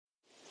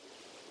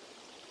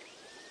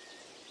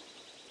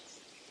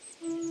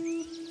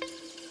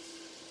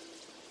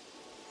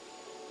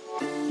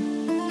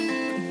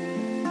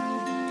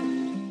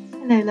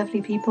Hello,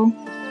 lovely people.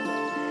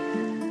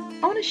 I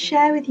want to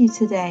share with you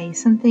today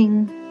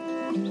something,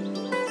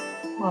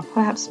 well,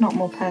 perhaps not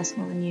more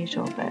personal than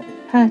usual, but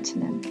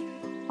pertinent.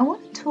 I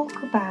want to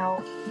talk about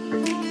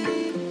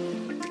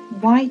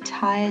why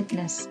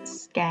tiredness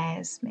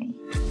scares me.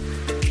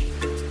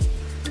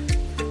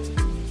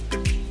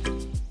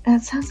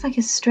 That sounds like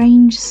a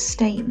strange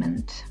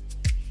statement.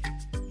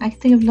 I can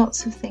think of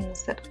lots of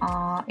things that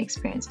are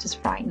experienced as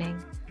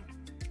frightening.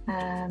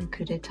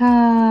 Coup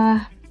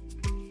d'etat,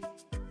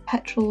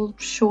 petrol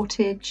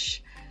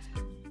shortage,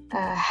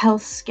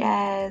 health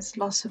scares,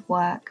 loss of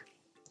work.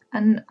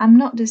 And I'm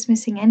not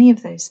dismissing any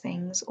of those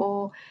things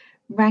or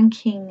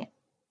ranking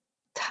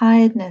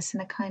tiredness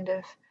in a kind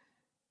of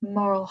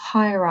moral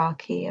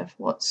hierarchy of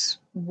what's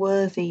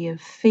worthy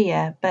of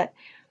fear. But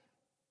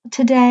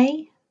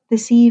today,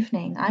 this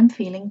evening, I'm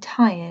feeling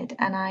tired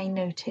and I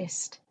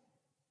noticed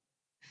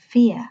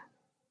fear.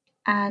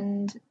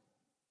 And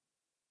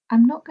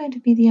I'm not going to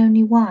be the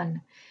only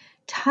one.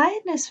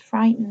 Tiredness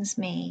frightens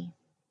me,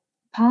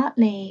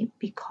 partly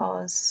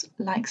because,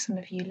 like some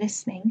of you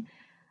listening,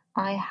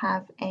 I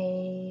have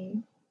a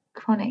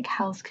chronic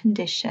health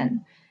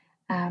condition.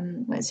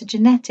 It's a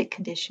genetic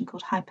condition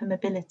called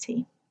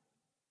hypermobility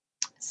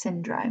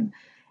syndrome,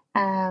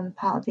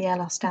 part of the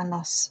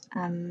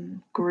Ehlers-Danlos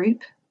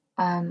group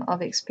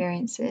of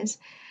experiences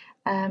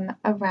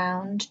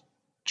around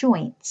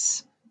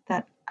joints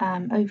that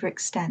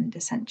overextend,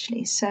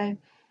 essentially. So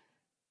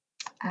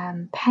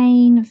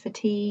pain,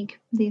 fatigue,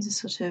 these are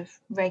sort of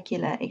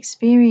regular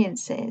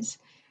experiences.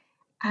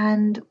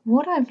 And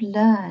what I've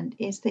learned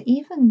is that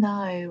even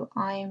though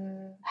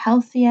I'm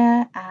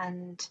healthier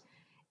and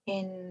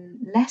in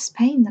less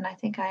pain than I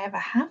think I ever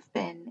have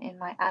been in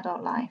my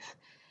adult life,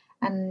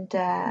 and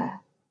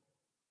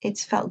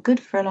it's felt good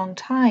for a long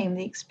time,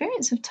 the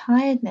experience of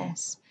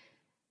tiredness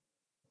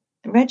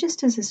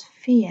registers as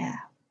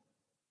fear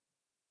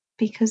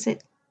because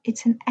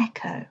it's an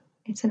echo.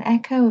 It's an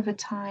echo of a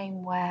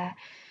time where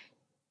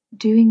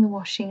doing the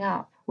washing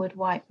up would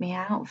wipe me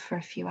out for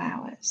a few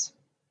hours.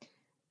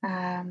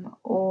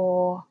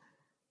 Or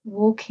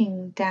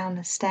walking down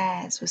the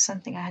stairs was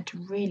something I had to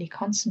really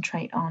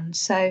concentrate on.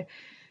 So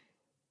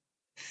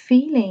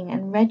feeling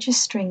and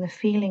registering the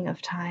feeling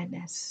of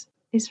tiredness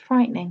is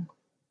frightening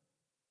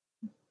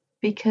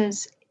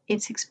because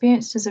it's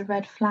experienced as a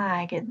red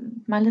flag.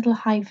 My little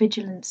high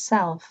vigilance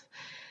self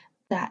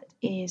that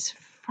is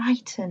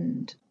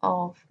frightened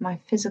of my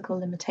physical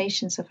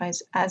limitations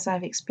as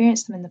I've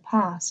experienced them in the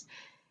past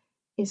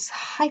is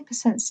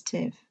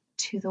hypersensitive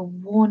to the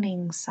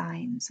warning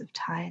signs of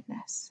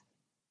tiredness.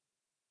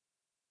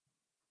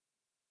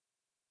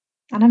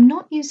 And I'm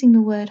not using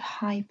the word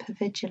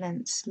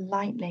hypervigilance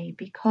lightly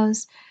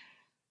because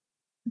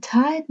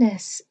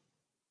tiredness,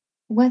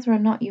 whether or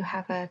not you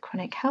have a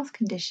chronic health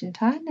condition,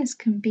 tiredness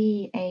can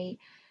be a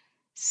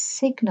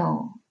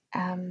signal,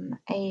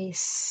 a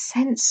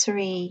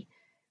sensory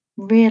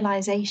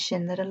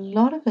realization that a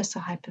lot of us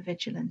are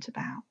hypervigilant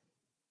about.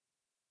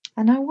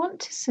 And I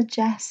want to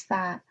suggest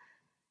that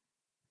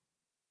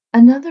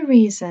another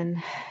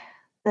reason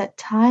that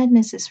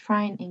tiredness is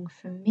frightening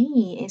for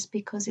me is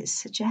because it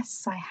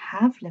suggests I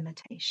have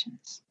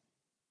limitations.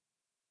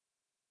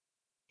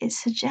 It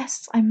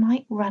suggests I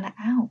might run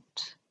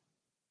out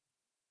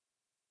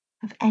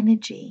of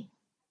energy,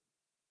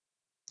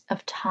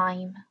 of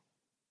time.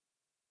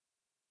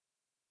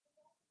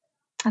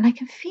 And I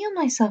can feel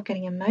myself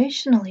getting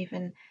emotional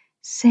even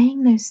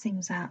saying those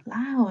things out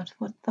loud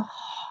with the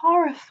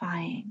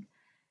horrifying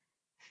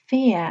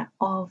fear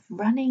of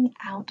running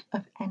out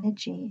of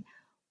energy.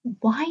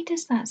 Why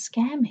does that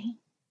scare me?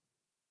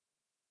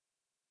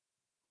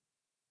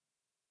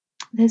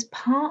 There's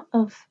part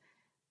of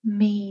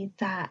me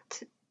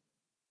that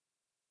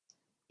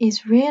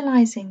is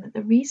realizing that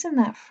the reason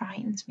that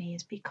frightens me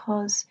is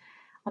because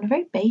on a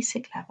very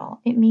basic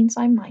level, it means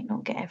I might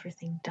not get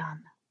everything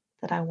done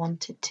that I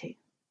wanted to.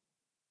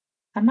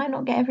 I might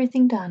not get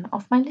everything done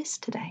off my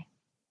list today.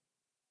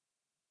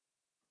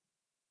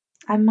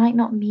 I might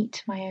not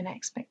meet my own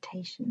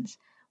expectations.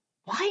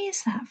 Why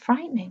is that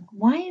frightening?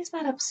 Why is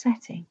that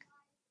upsetting?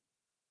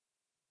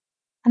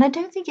 And I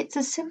don't think it's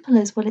as simple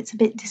as, well, it's a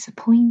bit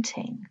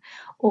disappointing,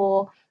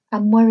 or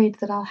I'm worried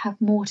that I'll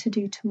have more to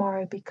do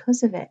tomorrow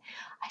because of it.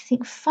 I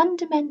think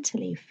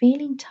fundamentally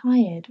feeling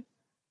tired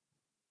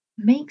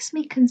makes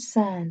me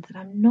concerned that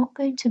I'm not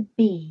going to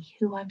be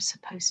who I'm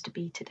supposed to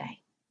be today.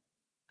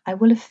 I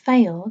will have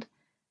failed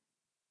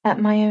at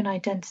my own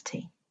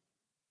identity.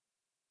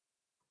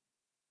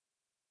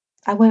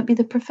 I won't be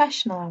the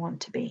professional I want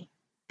to be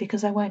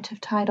because I won't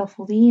have tied off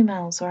all the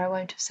emails, or I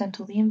won't have sent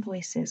all the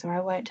invoices, or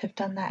I won't have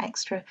done that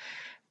extra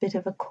bit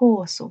of a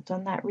course or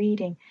done that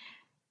reading.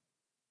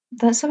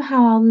 That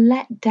somehow I'll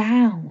let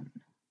down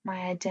my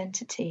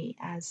identity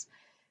as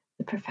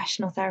the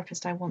professional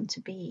therapist I want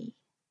to be,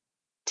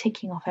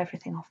 ticking off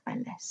everything off my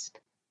list.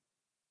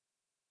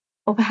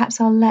 Or perhaps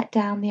I'll let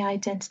down the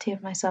identity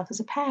of myself as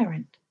a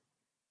parent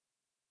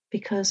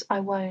because I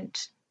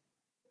won't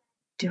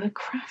do a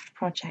craft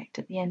project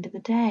at the end of the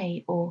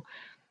day, or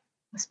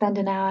Or spend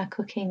an hour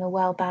cooking a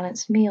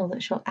well-balanced meal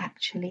that she'll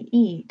actually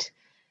eat.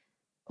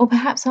 Or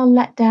perhaps I'll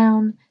let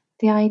down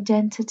the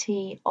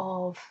identity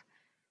of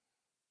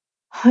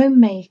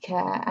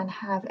homemaker and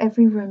have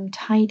every room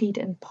tidied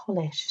and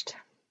polished.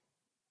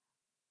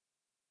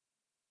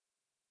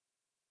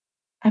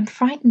 I'm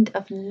frightened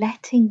of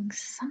letting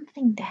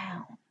something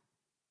down.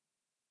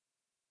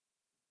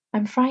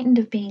 I'm frightened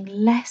of being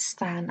less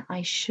than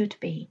I should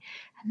be.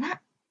 And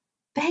that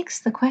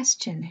begs the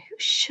question, who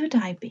should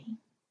I be?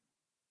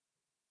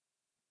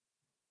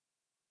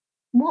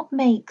 What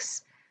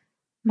makes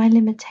my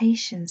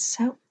limitations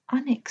so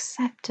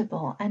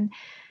unacceptable? And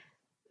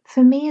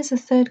for me as a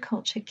third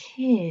culture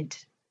kid,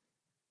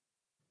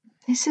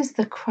 this is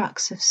the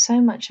crux of so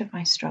much of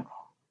my struggle.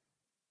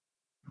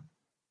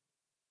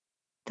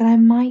 That I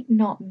might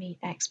not meet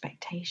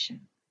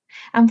expectation.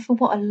 And for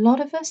what a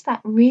lot of us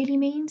that really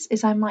means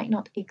is I might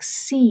not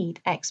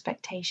exceed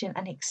expectation,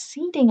 and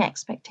exceeding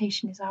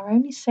expectation is our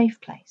only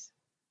safe place.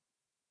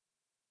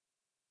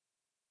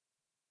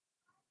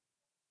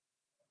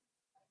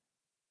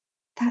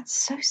 That's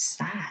so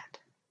sad.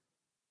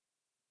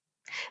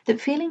 That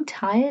feeling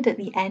tired at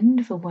the end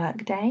of a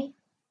workday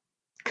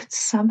could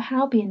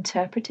somehow be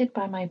interpreted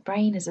by my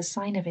brain as a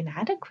sign of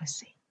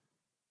inadequacy.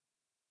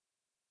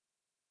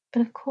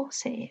 But of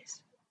course it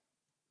is.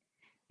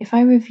 If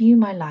I review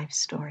my life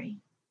story,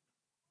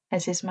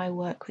 as is my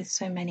work with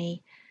so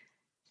many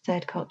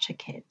third culture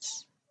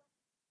kids,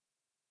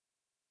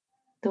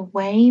 the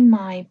way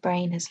my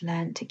brain has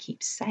learned to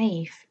keep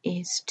safe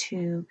is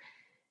to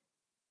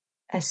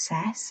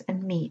assess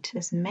and meet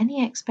as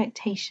many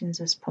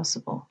expectations as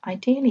possible,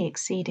 ideally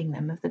exceeding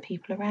them, of the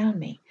people around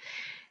me.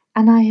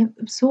 And I have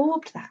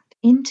absorbed that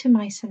into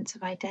my sense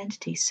of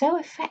identity so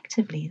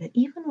effectively that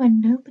even when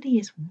nobody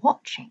is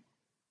watching,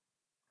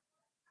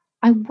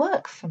 I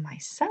work for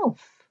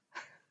myself.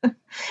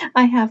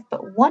 I have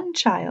but one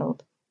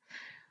child.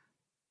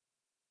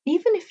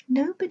 Even if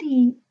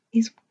nobody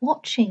is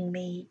watching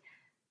me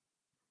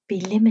be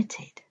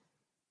limited,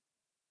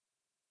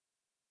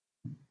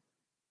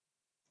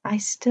 I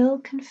still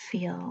can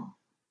feel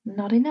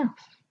not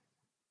enough.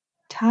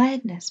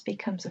 Tiredness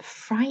becomes a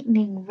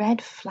frightening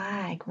red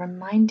flag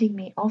reminding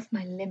me of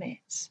my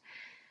limits.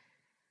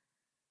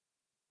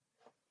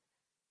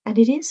 And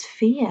it is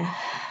fear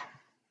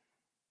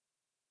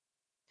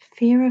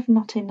of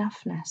not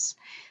enoughness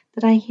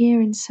that I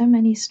hear in so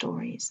many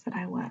stories that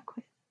I work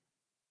with.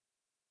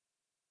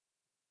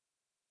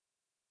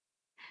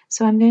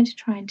 So I'm going to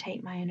try and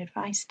take my own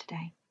advice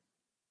today.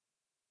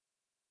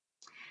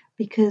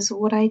 Because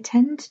what I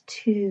tend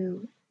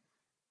to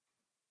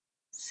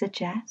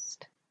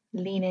suggest,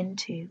 lean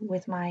into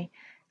with my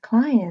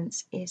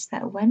clients is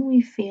that when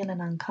we feel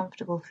an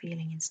uncomfortable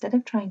feeling, instead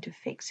of trying to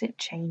fix it,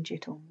 change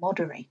it, or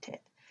moderate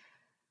it,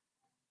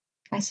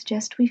 I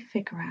suggest we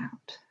figure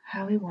out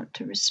how we want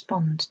to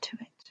respond to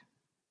it.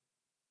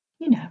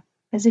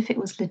 As if it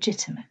was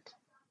legitimate.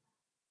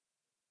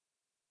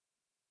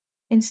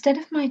 Instead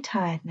of my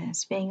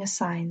tiredness being a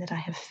sign that I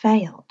have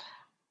failed,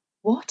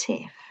 what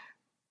if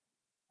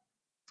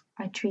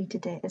I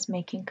treated it as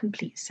making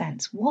complete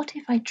sense? What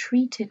if I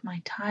treated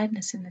my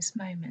tiredness in this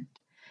moment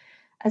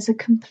as a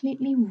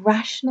completely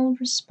rational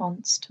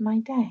response to my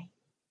day?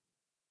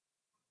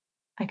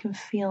 I can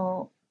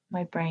feel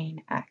my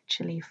brain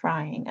actually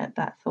frying at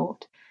that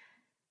thought.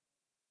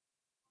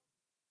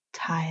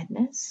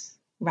 Tiredness,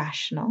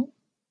 rational,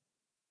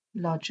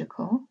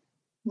 logical,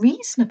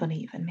 reasonable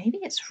even. Maybe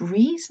it's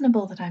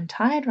reasonable that I'm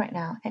tired right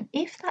now. And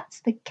if that's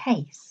the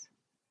case,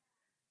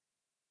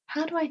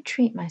 how do I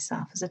treat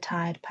myself as a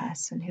tired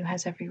person who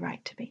has every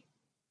right to be?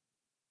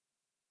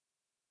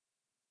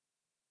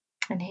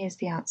 And here's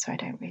the answer I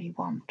don't really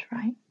want,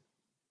 right?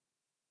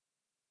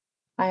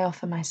 I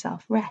offer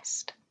myself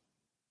rest.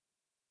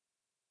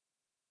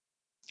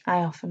 I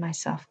offer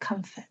myself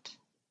comfort.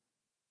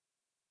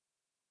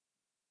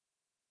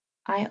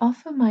 I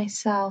offer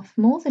myself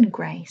more than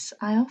grace.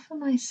 I offer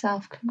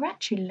myself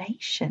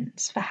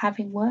congratulations for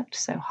having worked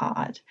so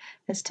hard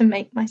as to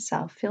make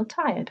myself feel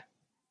tired.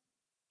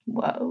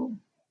 Whoa.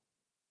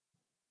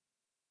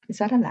 Is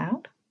that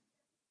allowed?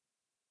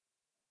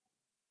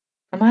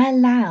 Am I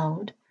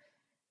allowed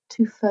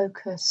to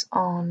focus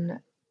on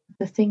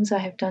the things I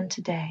have done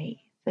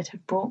today that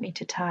have brought me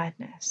to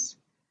tiredness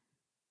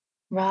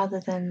rather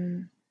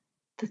than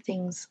the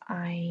things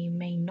I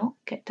may not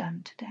get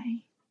done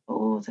today?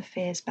 Or the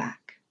fears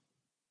back.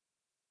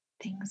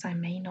 Things I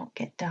may not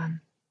get done.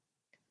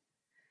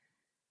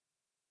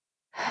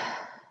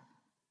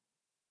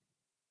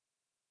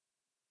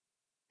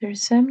 There are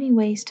so many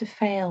ways to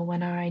fail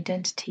when our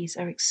identities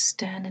are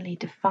externally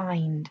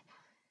defined.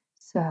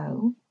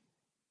 So,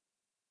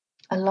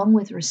 along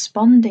with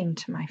responding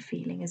to my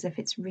feeling as if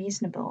it's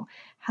reasonable,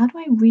 how do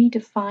I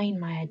redefine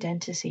my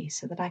identity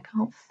so that I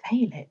can't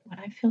fail it when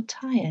I feel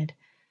tired?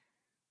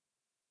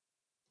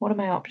 What are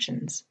my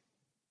options?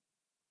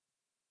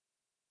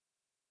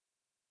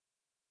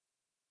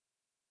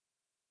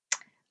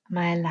 Am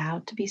I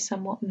allowed to be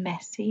somewhat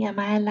messy? Am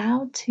I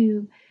allowed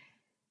to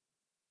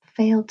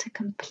fail to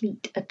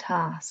complete a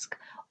task?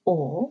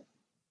 Or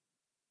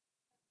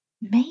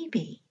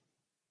maybe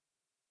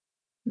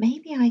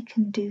I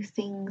can do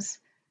things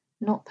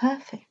not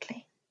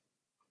perfectly.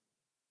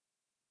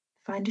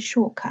 Find a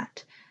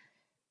shortcut.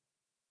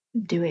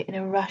 Do it in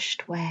a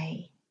rushed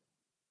way.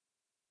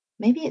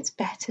 Maybe it's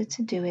better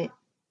to do it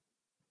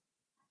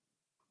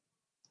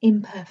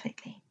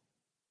imperfectly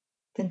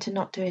than to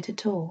not do it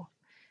at all.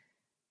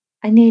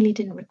 I nearly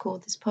didn't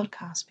record this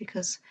podcast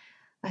because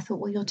I thought,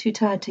 well, you're too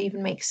tired to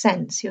even make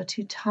sense. You're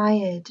too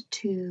tired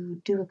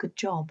to do a good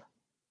job.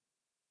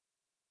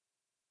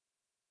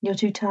 You're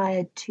too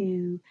tired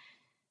to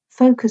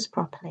focus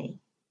properly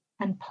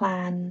and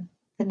plan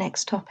the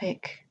next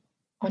topic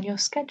on your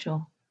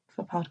schedule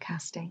for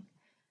podcasting.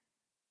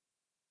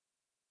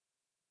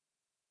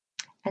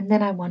 And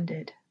then I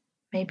wondered,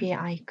 maybe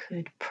I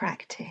could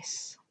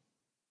practice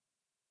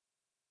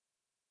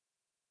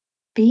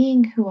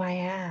being who I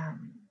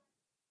am,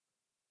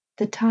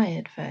 the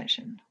tired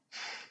version.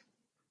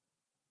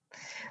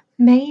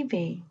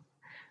 Maybe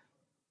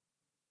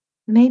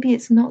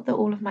it's not that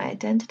all of my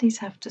identities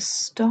have to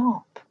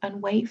stop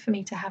and wait for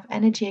me to have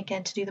energy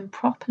again to do them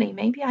properly.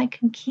 Maybe I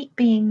can keep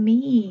being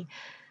me,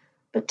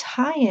 but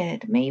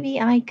tired. Maybe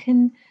I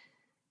can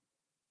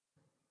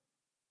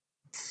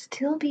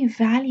still be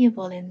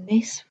valuable in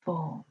this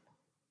form.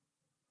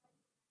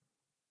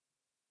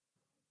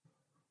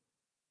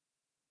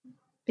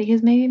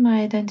 Because maybe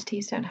my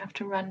identities don't have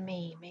to run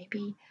me.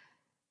 Maybe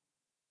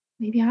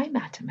I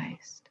matter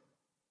most.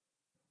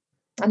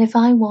 And if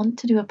I want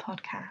to do a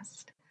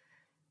podcast,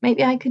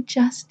 maybe I could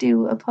just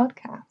do a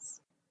podcast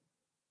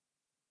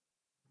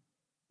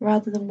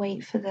rather than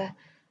wait for the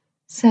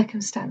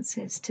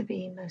circumstances to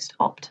be most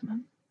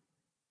optimum.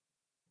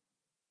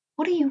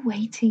 What are you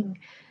waiting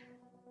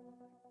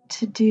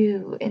to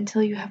do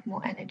until you have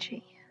more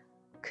energy?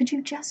 Could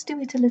you just do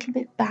it a little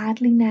bit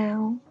badly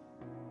now?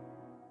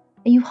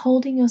 Are you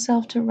holding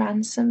yourself to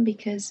ransom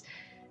because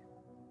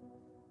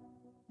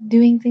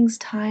doing things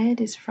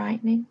tired is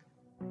frightening?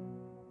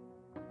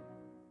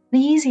 The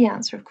easy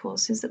answer, of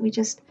course, is that we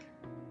just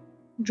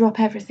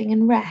drop everything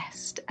and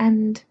rest.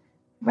 And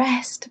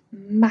rest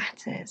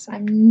matters.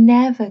 I'm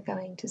never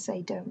going to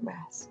say don't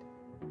rest.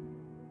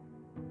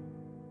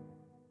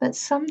 But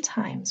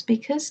sometimes,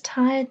 because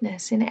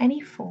tiredness in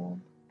any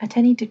form, at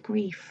any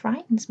degree,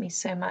 frightens me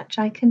so much,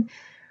 I can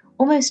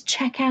almost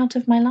check out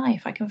of my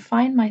life. I can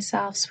find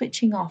myself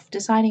switching off,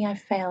 deciding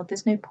I've failed.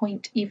 There's no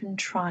point even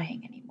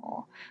trying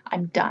anymore.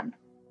 I'm done.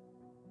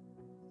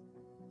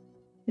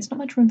 There's not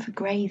much room for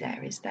grey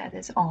there, is there?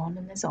 There's on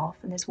and there's off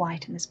and there's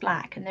white and there's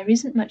black, and there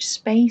isn't much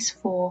space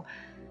for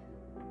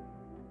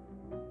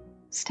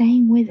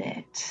staying with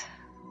it,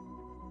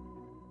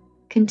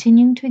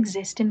 continuing to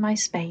exist in my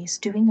space,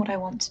 doing what I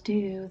want to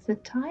do, the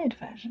tired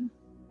version.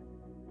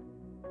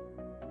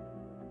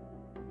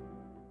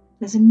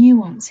 There's a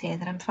nuance here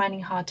that I'm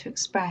finding hard to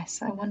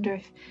express. I wonder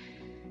if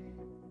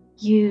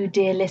you,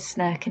 dear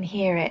listener, can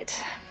hear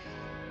it.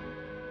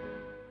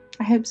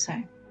 I hope so.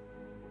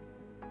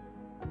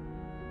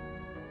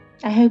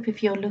 I hope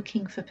if you're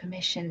looking for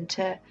permission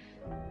to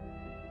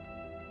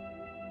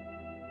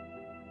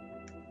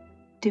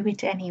do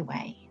it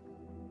anyway,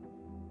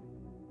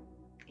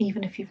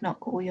 even if you've not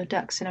got all your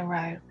ducks in a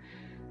row,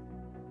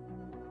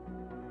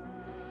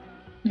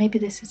 maybe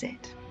this is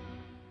it.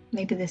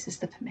 Maybe this is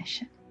the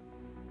permission.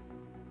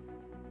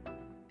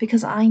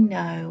 Because I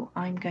know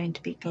I'm going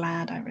to be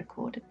glad I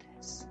recorded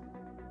this.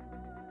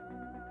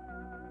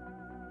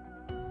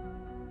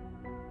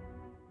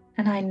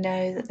 And I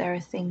know that there are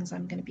things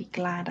I'm going to be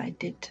glad I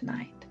did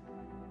tonight,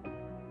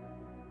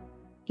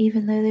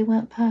 even though they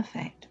weren't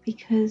perfect,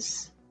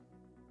 because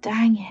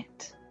dang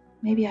it,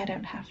 maybe I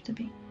don't have to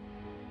be.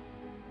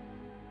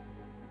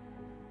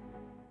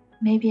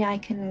 Maybe I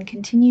can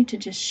continue to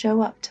just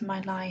show up to my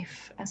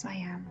life as I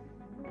am.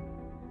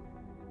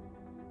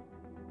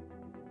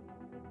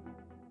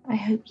 I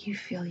hope you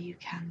feel you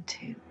can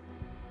too.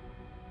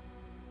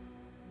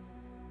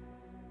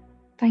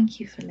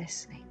 Thank you for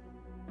listening.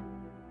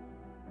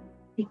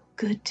 Be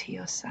good to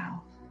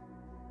yourself.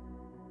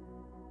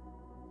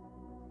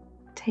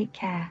 Take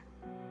care.